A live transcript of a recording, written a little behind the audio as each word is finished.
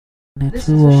that This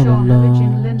you is a all Jourdain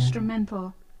original alone.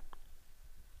 instrumental.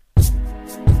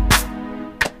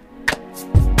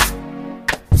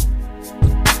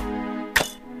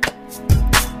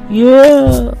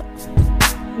 Yeah,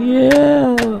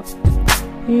 yeah,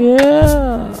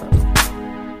 yeah.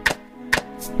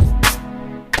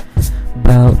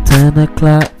 About 10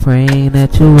 o'clock, praying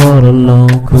that you all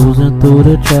alone. Cruising through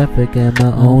the traffic and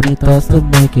my only thoughts to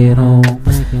make it home.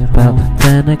 About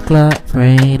 10 o'clock,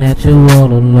 praying that you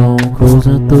all alone.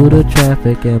 Cruising through the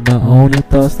traffic and my only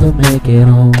thoughts to make it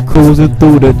home. Cruising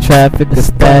through the traffic,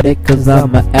 ecstatic, cause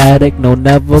I'm an addict. No,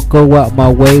 never go out my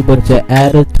way, but your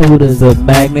attitude is a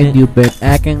magnet. You've been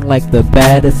acting like the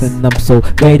baddest, and I'm so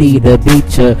ready to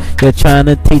beat ya. You're trying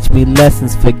to teach me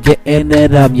lessons, forgetting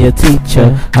that I'm your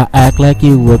teacher. I act like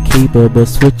you a keeper, but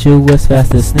switch you as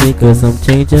fast as sneakers. I'm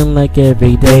changing like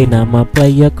every day, now my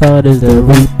player card is the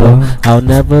Reaper. I'll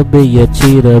never be a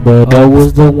cheater, but I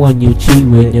was the one you cheat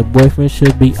with. Your boyfriend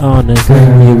should be honest, you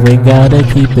ain't gotta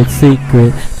keep it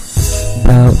secret.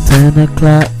 About 10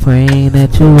 o'clock, praying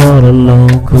that you all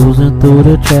alone. Cruising through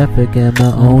the traffic and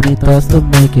my only thoughts to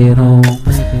make it home.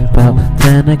 About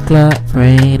 10 o'clock,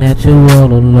 praying that you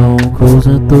all alone.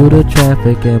 Cruising through the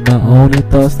traffic and my only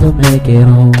thoughts to make it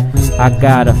home. I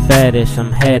got a fetish,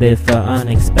 I'm headed for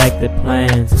unexpected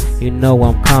plans. You know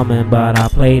I'm coming, but I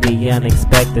play the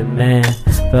unexpected man.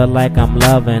 Feel like I'm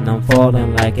loving, I'm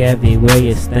falling like everywhere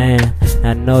you stand.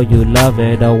 I know you love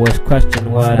it, always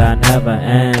question what I never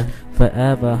am.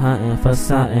 Forever hunting for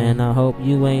something, I hope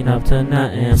you ain't up to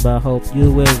nothing, but hope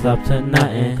you is up to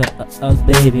nothing. Cause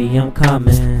baby, I'm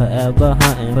coming. Forever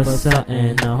hunting for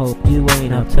something, I hope you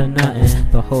ain't up to nothing,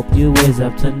 but hope you is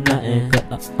up to nothing.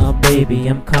 Cause baby,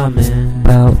 I'm coming.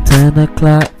 About 10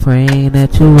 o'clock, praying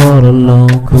that you all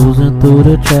alone. Cruising through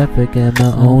the traffic and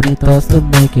my only thoughts to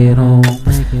make it home.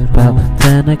 About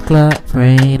 10 o'clock,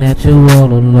 praying that you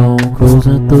all alone.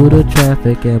 Cruising through the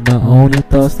traffic and my only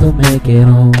thoughts to make it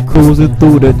home. Cruising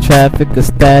through the traffic,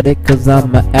 ecstatic, cause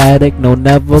I'm an addict. No,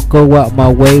 never go out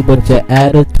my way, but your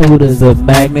attitude is a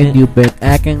magnet. You've been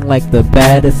acting like the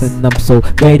baddest, and I'm so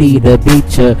ready to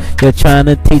beat ya. You're trying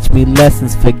to teach me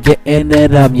lessons, forgetting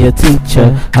that I'm your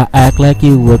teacher. I act like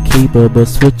you a keeper, but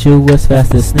switch you as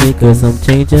fast as sneakers. I'm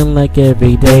changing like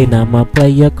every day, now my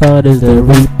player card is the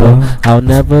Reaper. I'll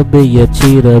never be a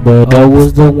cheater, but I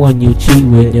was the one you cheat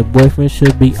with. Your boyfriend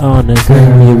should be honest, you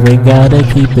ain't gotta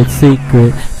keep it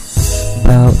secret.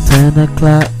 About 10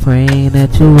 o'clock, praying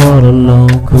that you all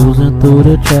alone. Cruising through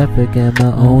the traffic and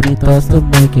my only thoughts to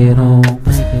make it home.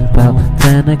 About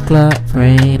 10 o'clock,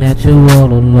 praying that you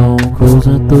all alone.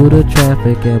 Cruising through the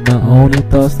traffic and my only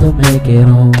thoughts to make it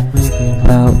home.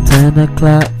 About 10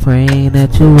 o'clock, praying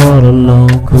that you all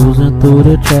alone. Cruising through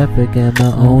the traffic and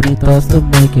my only thoughts to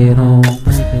make it home.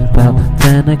 About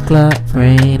 10 o'clock,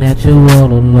 praying that you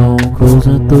all alone.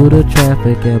 Cruising through the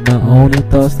traffic and my only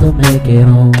thoughts to make it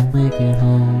home. Make it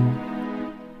home.